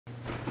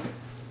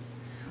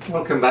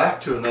Welcome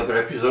back to another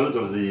episode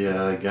of the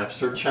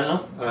Gapster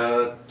channel.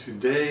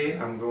 Today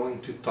I'm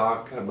going to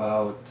talk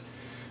about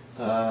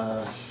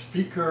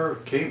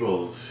speaker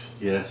cables.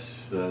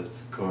 Yes,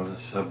 that's kind of a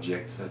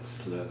subject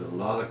that's led a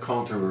lot of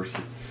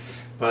controversy.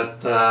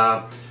 But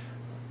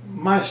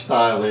my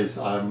style is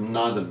I'm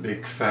not a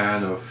big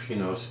fan of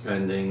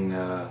spending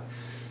a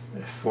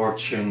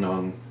fortune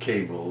on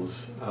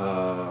cables.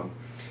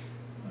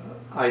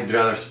 I'd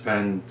rather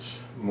spend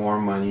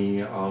more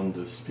money on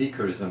the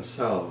speakers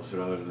themselves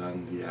rather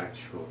than the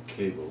actual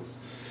cables.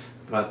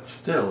 But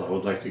still, I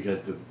would like to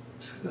get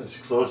as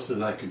close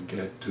as I could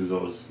get to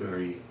those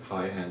very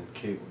high-end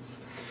cables.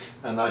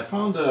 And I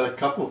found a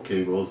couple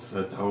cables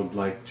that I would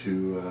like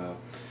to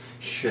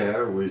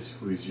share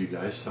with you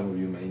guys. Some of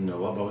you may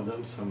know about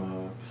them,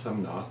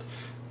 some not.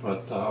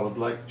 But I would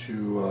like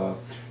to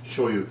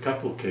show you a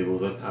couple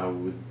cables that I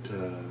would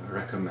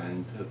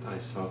recommend that I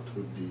thought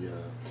would be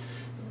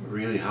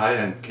really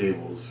high-end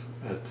cables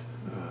at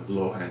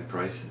low-end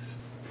prices.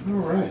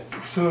 Alright,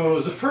 so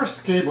the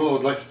first cable I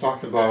would like to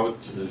talk about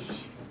is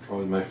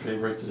probably my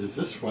favorite, is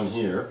this one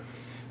here.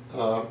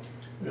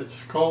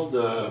 It's called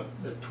a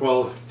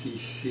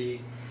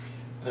 12TC,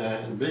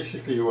 and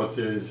basically what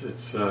is,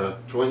 it's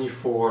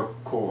 24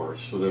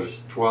 cores, so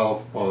there's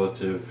 12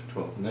 positive,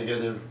 12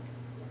 negative,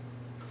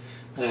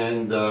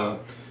 and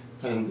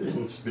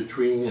in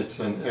between it's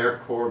an air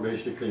core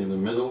basically in the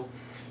middle,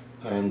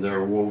 and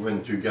they're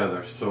woven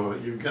together, so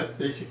you get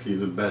basically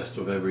the best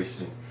of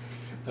everything.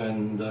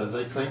 And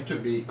they claim to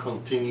be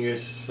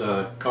continuous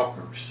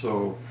copper,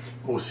 so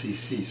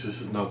OCC, so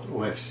this is not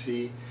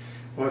OFC.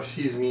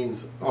 OFC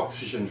means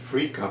oxygen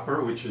free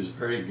copper, which is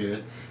very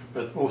good,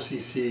 but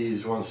OCC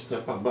is one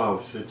step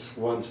above, so it's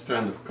one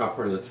strand of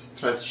copper that's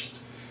stretched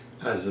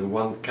as a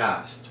one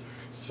cast,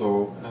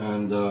 so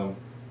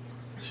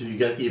so you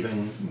get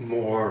even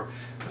more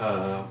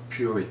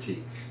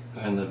purity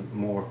and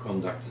more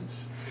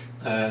conductance.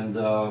 And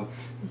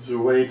the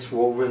way it's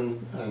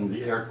woven and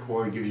the air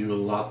core give you a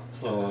lot,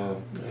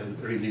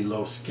 really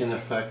low skin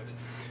effect,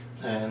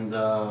 and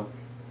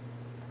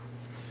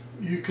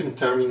you can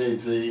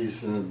terminate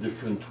these in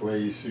different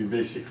ways. You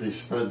basically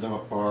spread them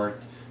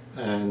apart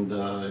and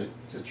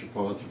get your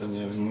positive and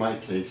negative. In my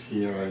case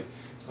here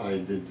I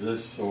did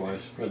this, so I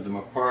spread them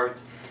apart,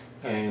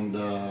 and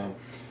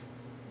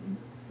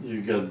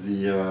you get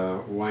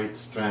the white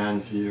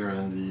strands here,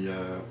 and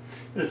the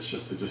it's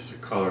just a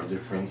color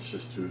difference,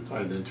 just to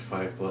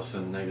identify plus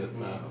and negative,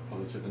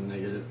 positive and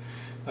negative,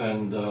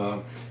 and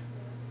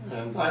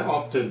I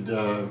opted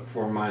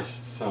for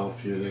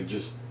myself here. They're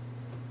just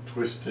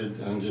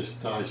twisted, and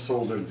just I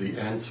soldered the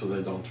ends so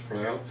they don't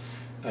frail,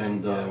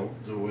 and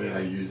the way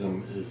I use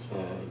them is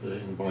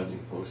the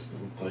embodying post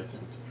and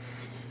tightened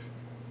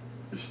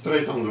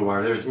straight on the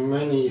wire. There's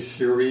many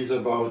theories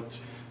about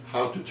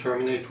how to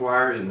terminate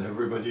wire, and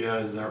everybody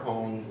has their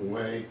own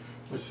way.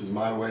 This is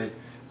my way.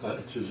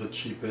 It is the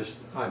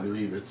cheapest. I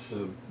believe it's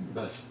the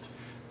best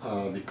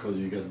because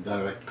you get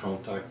direct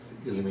contact,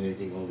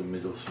 eliminating all the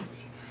middle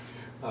things.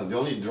 The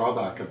only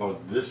drawback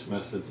about this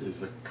method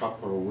is the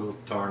copper will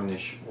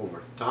tarnish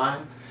over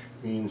time.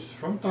 Means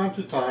from time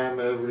to time,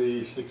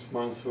 every 6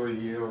 months or a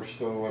year or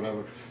so,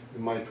 whatever, you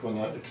might want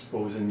to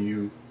expose a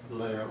new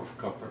layer of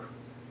copper.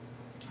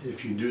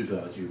 If you do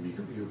that, you'll be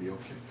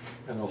okay.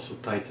 And also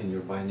tighten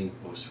your binding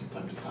post from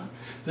time to time.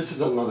 This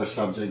is another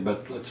subject,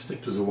 but let's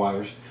stick to the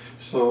wires.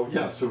 So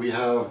yeah, so we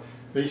have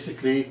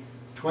basically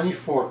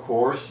 24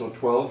 cores, so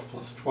 12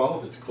 plus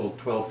 12, it's called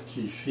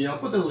 12TC. I'll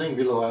put a link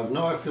below. I have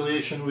no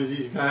affiliation with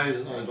these guys,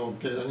 and I don't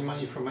get any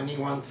money from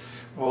anyone.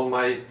 All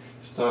my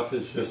stuff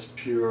is just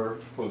pure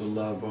for the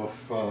love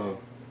of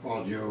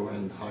audio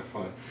and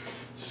hi-fi.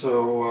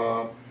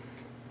 So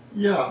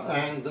yeah,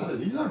 and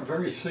these are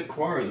very thick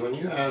wires. When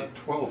you add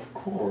 12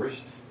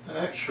 cores, I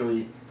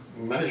actually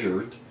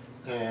measured,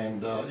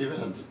 and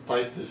even at the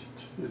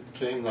tightest, it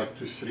came like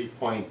to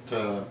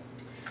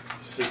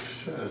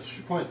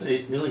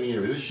 3.8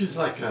 millimeters, which is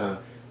like a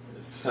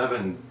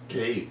 7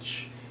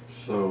 gauge.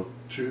 So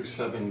 2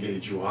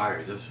 7-gauge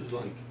wires. This is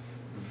like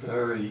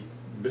very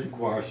big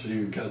wire, so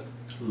you get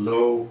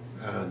low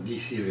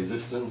DC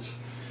resistance.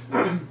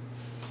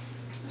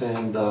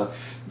 And the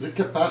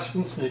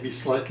capacitance may be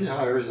slightly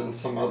higher than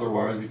some other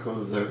wires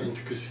because of their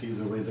intricacies,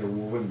 the way they're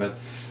woven, but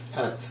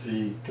at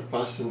the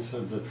capacitance,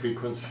 at the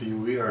frequency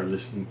we are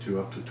listening to,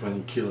 up to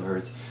 20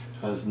 kilohertz,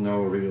 has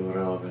no real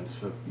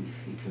relevance.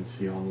 If you can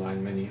see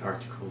online many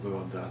articles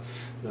about that,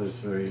 there's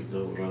very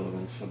little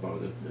relevance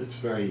about it. It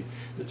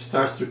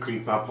starts to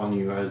creep up on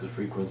you as the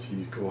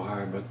frequencies go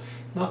higher, but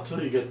not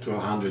till you get to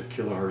 100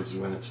 kilohertz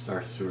when it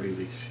starts to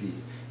really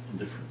see the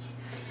difference.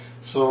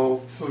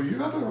 So you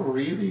have a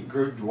really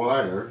good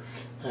wire,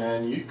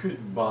 and you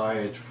could buy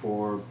it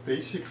for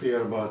basically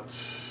at about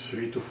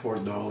 $3 to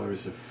 $4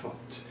 a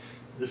foot.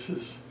 This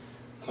is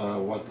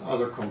what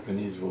other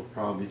companies will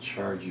probably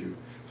charge you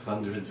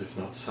hundreds, if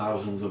not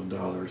thousands of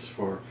dollars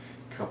for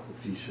a couple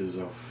pieces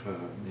of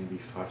maybe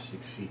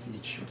 5-6 feet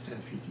each or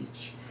 10 feet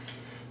each.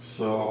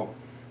 So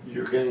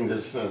you're getting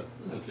this at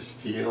the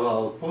steel.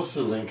 I'll post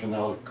a link and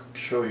I'll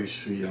show you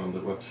three on the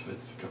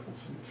website. A couple.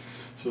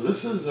 So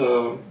this is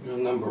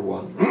number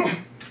one.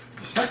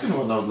 The second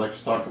one I would like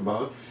to talk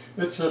about,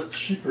 it's a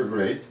cheaper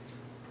grade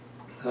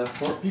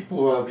for people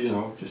who have, you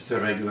know, just a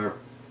regular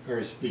pair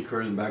of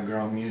speakers,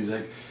 background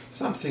music,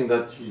 something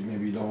that you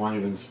maybe don't want to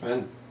even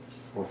spend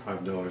 $4 or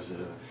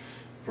 $5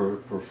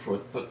 per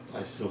foot, but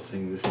I still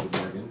think this is a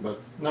bargain.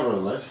 But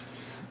nevertheless,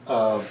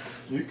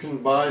 you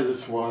can buy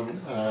this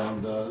one,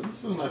 and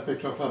this one I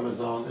picked off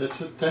Amazon.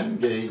 It's a 10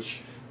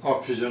 gauge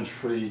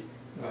oxygen-free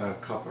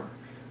copper.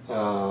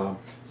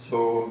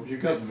 So you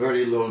got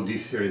very low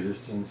DC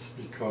resistance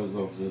because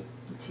of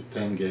it's a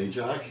 10 gauge.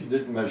 I actually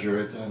did measure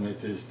it, and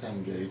it is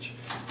 10 gauge.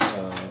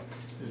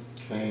 It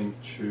came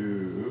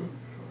to,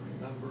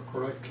 if I remember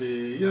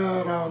correctly,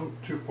 yeah, around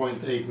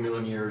 2.8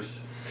 million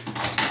years.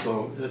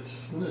 So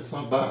it's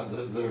not bad.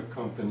 Their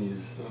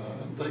companies,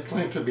 they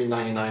claim to be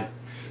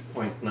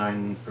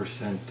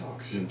 99.9%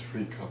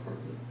 oxygen-free copper.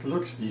 It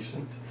looks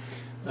decent,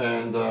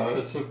 and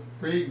it's a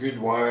pretty good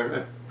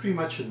wire. Pretty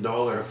much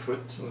 $1 a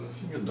foot. I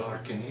think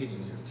 $1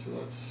 Canadian even. So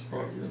that's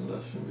probably even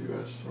less in the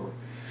US or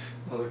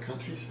other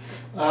countries.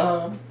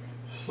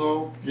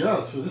 So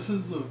yeah, so this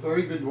is a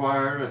very good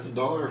wire at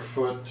 $1 a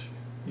foot.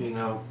 You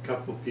know,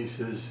 couple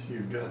pieces. You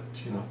got,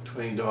 you know,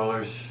 $20,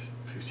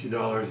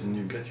 $50, and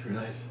you get your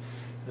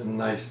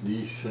nice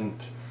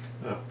decent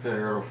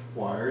pair of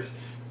wires.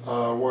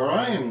 What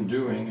I am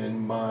doing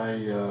in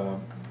my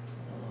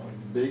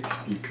big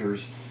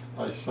speakers,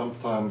 I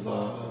sometimes,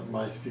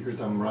 my speakers,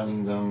 I'm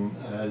running them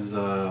as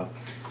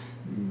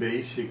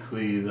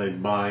basically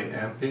like by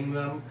amping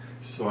them.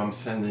 So I'm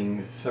sending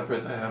a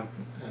separate amp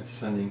and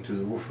sending to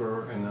the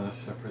woofer, and a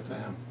separate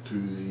amp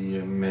to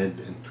the mid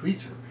and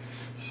tweeter.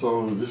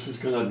 So this is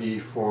going to be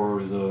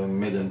for the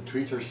mid and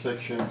tweeter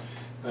section,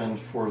 and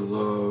for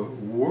the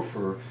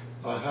woofer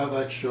I have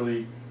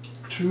actually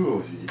two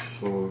of these.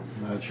 So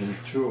imagine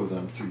two of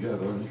them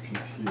together, and you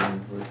can see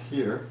them right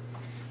here.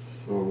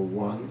 So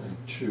 1 and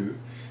 2.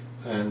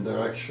 And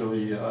they're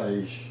actually,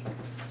 I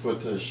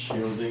put a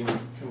shielding. You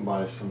can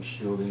buy some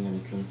shielding, and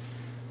you can,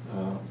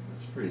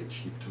 it's pretty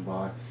cheap to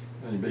buy,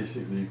 and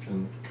basically you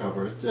can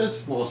cover it.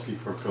 It's mostly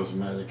for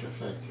cosmetic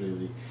effect,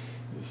 really.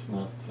 It's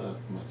not that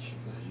much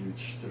of a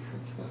huge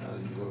difference by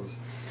adding those.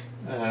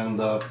 And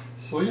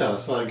so yeah,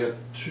 so I got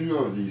two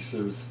of these.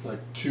 So it's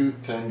like two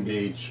 10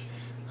 gauge,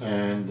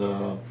 and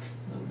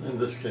in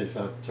this case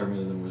I've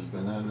terminated them with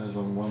bananas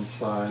on one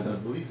side. I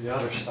believe the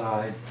other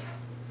side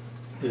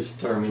is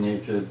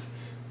terminated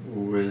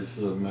with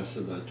the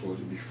method I told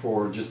you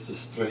before, just a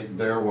straight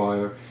bare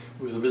wire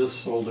with a bit of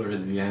solder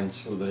at the end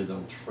so they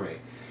don't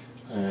fray.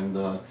 And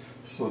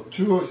so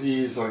two of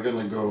these are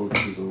going to go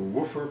to the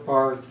woofer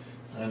part,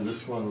 and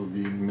this one will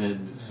be mid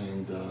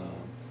and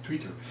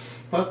tweeter.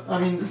 But I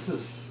mean, this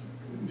is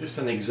just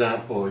an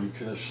example. You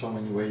can have so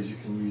many ways you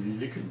can use it.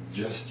 You could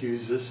just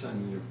use this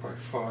and you're by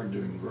far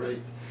doing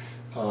great.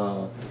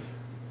 Or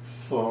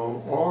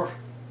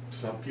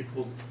some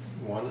people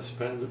want to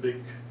spend the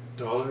big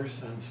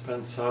dollars and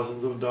spend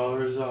thousands of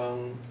dollars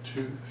on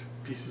two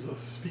pieces of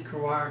speaker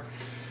wire.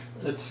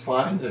 It's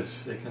fine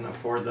if they can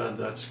afford that,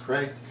 that's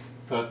great.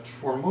 But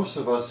for most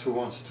of us who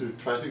wants to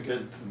try to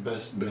get the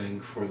best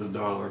bang for the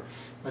dollar,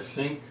 I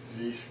think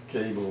these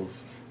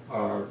cables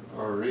are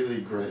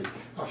really great.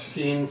 I've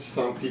seen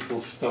some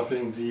people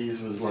stuffing these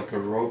with like a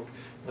rope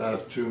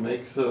to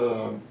make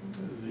the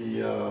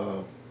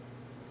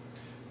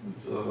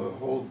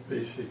hole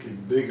basically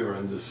bigger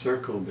and the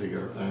circle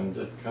bigger, and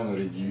that kind of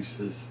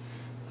reduces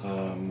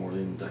more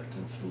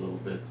inductance a little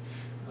bit.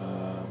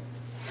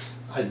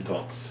 I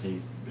don't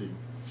see big,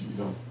 you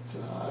don't,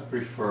 I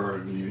prefer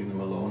leaving them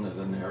alone as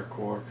an air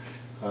core,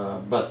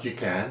 but you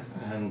can,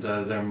 and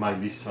there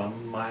might be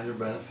some minor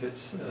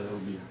benefits. It'll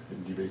be a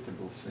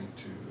debatable thing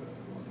to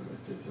whether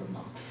it is or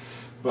not.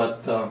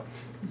 But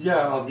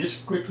yeah, I'll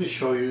just quickly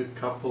show you a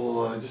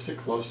couple, just a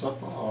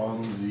close-up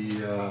on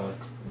the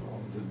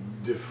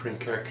different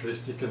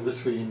characteristic, and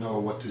this way you know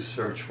what to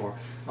search for.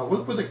 I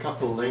will put a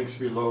couple links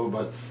below,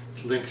 but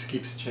links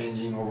keeps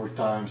changing over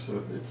time,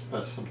 so it's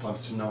best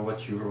sometimes to know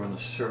what you want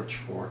to search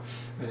for,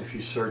 and if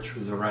you search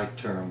with the right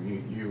term,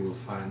 you will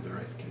find the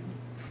right cable.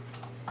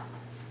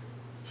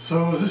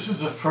 So this is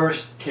the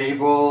first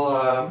cable.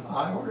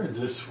 I ordered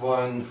this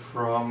one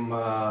from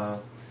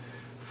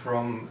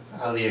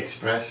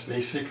AliExpress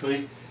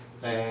basically,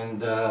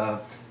 and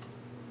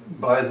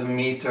by the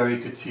meter you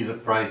could see the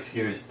price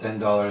here is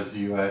 $10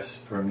 US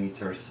per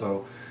meter.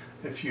 So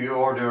if you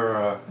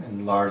order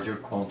in larger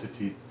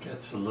quantity, it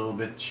gets a little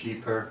bit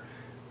cheaper.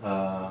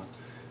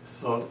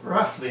 So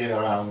roughly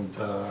around,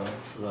 so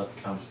that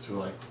comes to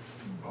like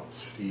about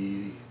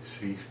 $3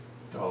 and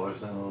a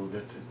little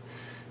bit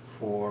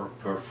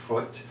per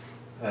foot.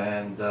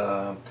 And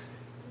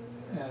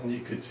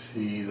you could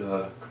see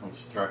the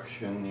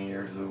construction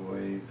here, the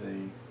way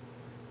they,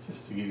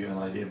 just to give you an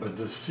idea. But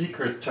the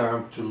secret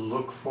term to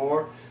look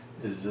for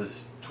is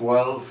this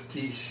 12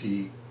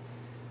 TC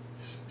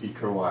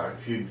speaker wire.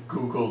 If you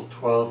Google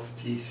 12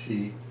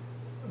 TC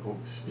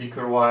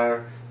speaker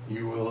wire,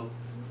 you will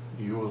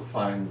you will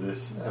find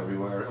this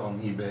everywhere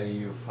on eBay.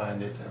 You'll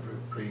find it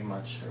pretty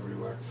much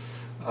everywhere.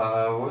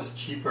 It was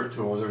cheaper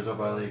to order of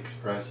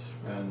AliExpress,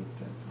 and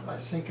I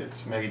think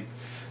it's made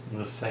in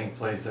the same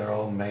place. They're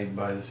all made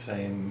by the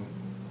same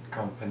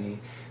company,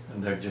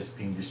 and they're just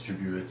being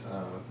distributed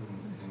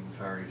in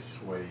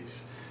various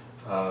ways.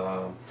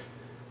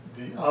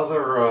 The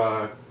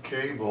other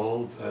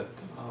cable that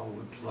I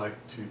would like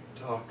to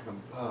talk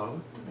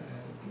about,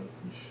 and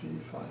let me see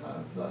if I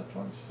have that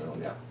one still,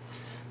 yeah.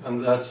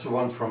 And that's the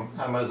one from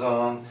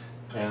Amazon,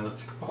 and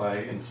it's by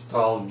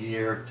Install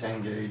Gear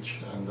 10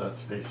 gauge, and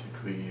that's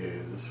basically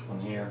this one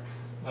here.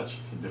 That's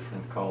just a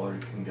different color, you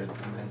can get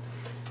them in.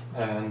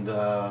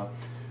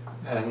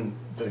 And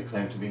they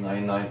claim to be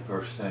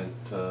 99%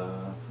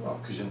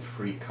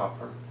 oxygen-free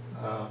copper.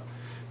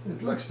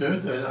 It looks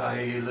good.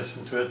 I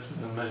listened to it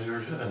and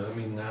measured.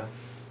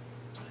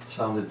 It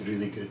sounded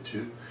really good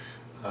too.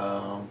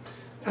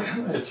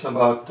 It's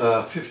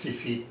about 50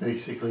 feet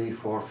basically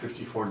for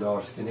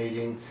 $54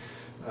 Canadian.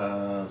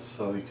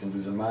 So you can do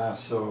the math.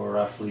 So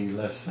roughly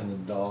less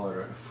than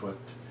 $1 a foot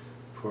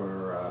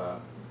for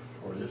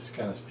this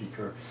kind of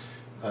speaker.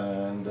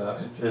 And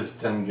it is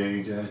 10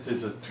 gauge. It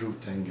is a true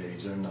 10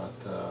 gauge.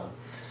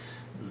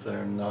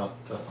 They're not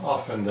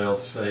often they'll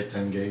say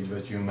 10 gauge,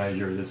 but you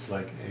measured it's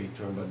like 8,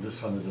 but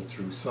this one is a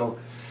true. So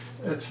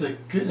it's a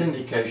good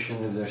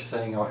indication that they're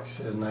saying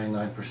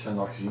 99%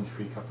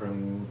 oxygen-free copper,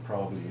 and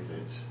probably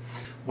it is.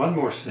 One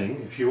more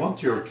thing, if you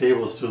want your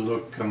cables to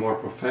look more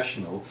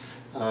professional,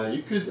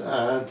 you could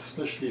add,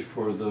 especially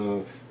for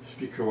the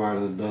speaker wire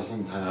that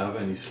doesn't have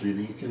any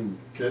sleeving, you can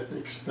get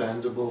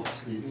expandable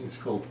sleeving. It's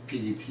called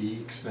PET,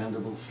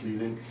 expandable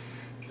sleeving,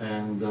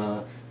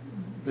 and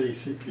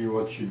basically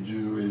what you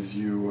do is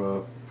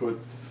you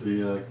put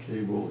the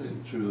cable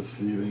into the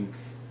sleeving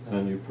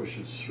and you push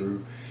it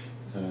through,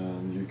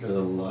 and you get a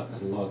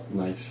lot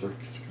nicer.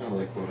 It's kind of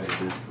like what I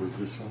did with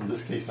this one. In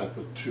this case I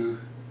put 2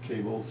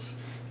 cables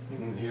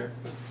in here,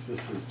 but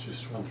this is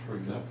just one, for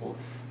example.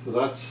 So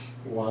that's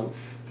one.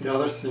 The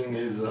other thing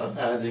is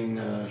adding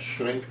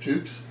shrink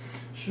tubes.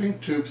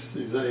 Shrink tubes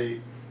is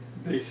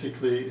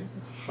basically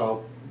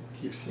how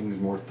keeps things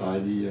more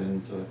tidy,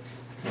 and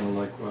it's kind of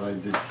like what I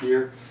did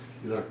here.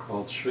 These are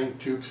called shrink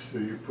tubes. So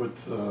you put,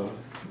 in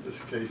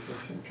this case I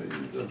think I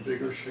used a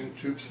bigger shrink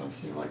tube,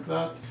 something like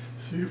that.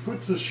 So you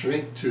put the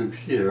shrink tube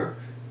here,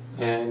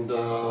 and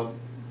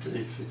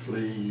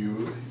basically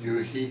you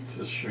heat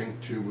the shrink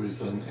tube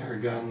with an air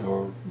gun,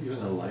 or even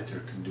a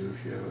lighter could do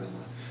if you have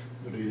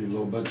a really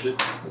low budget,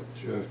 but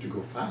you have to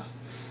go fast.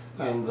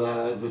 And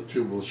the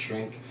tube will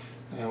shrink,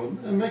 and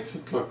it makes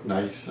it look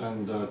nice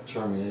and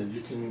terminated.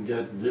 You can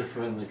get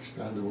different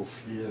expandable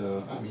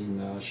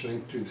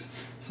shrink tubes.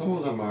 Some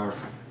of them are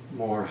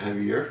more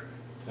heavier,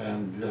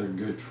 and they're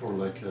good for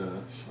like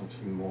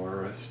something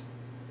more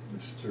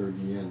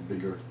sturdy and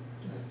bigger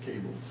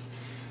cables.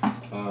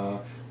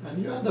 And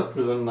you end up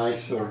with a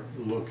nicer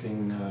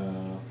looking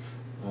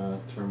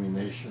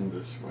termination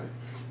this way.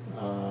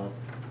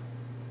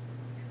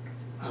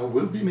 I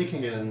will be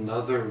making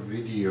another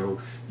video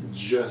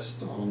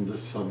just on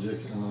this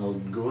subject, and I'll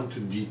go into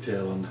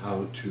detail on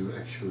how to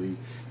actually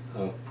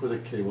put a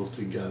cable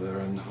together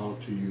and how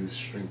to use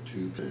shrink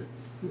tube. It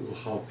will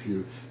help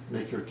you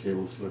make your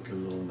cables look a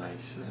little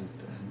nice and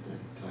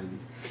tidy.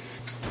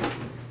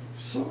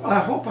 So I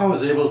hope I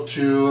was able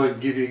to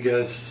give you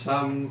guys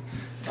some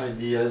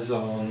ideas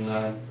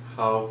on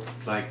how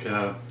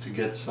to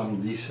get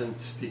some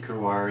decent speaker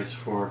wires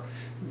for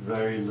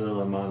very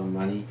little amount of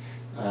money.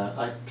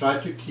 I try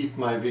to keep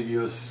my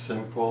videos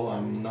simple.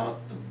 I'm not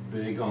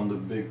big on the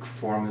big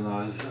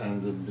formulas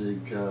and the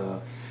big,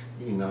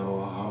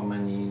 how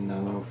many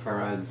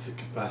nanofarads the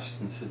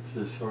capacitance, it's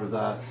this or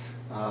that.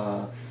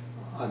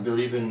 I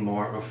believe in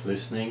more of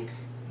listening.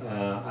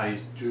 I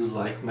do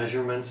like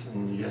measurements,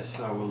 and yes,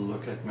 I will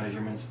look at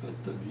measurements,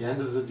 but at the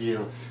end of the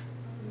deal,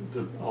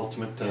 the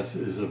ultimate test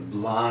is a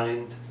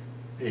blind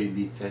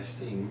A/B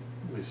testing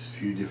with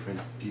few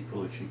different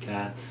people if you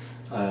can.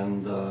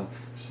 And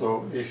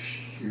so if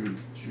you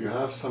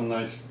have some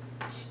nice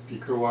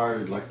speaker wire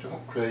you'd like to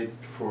upgrade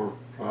for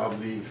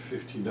probably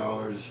 $50,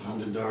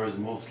 $100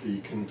 mostly,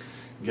 you can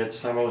get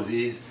some of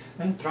these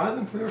and try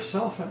them for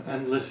yourself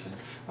and listen.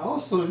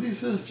 Also,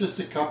 this is just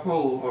a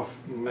couple of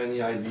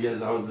many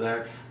ideas out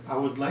there. I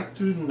would like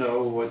to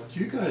know what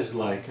you guys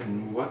like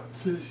and what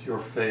is your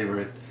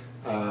favorite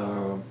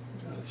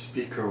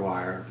speaker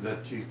wire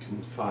that you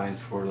can find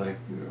for like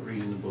a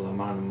reasonable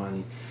amount of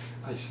money.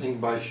 I think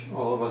by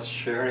all of us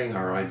sharing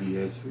our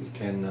ideas, we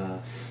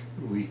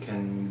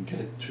can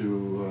get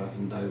to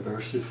and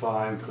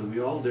diversify, because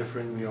we're all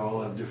different, we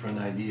all have different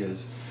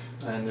ideas,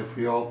 and if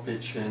we all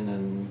pitch in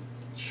and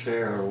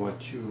share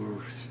what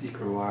your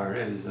speaker wire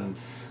is, and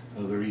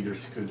the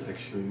readers could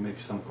actually make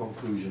some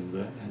conclusions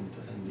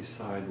and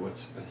decide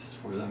what's best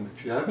for them.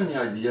 If you have any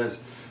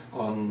ideas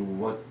on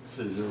what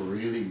is a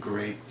really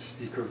great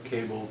speaker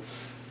cable,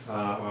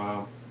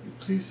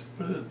 please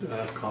put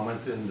a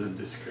comment in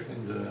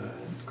the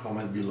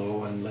comment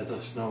below and let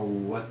us know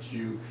what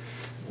you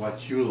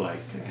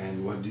like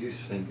and what do you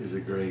think is a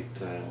great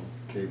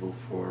cable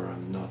for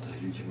not a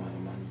huge amount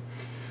of money.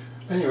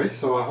 Anyway,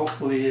 so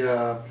hopefully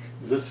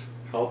this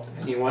helped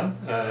anyone.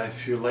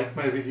 If you like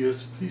my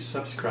videos, please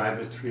subscribe.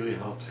 It really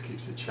helps,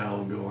 keeps the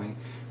channel going,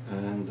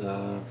 and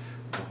I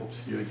hope to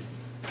see you again.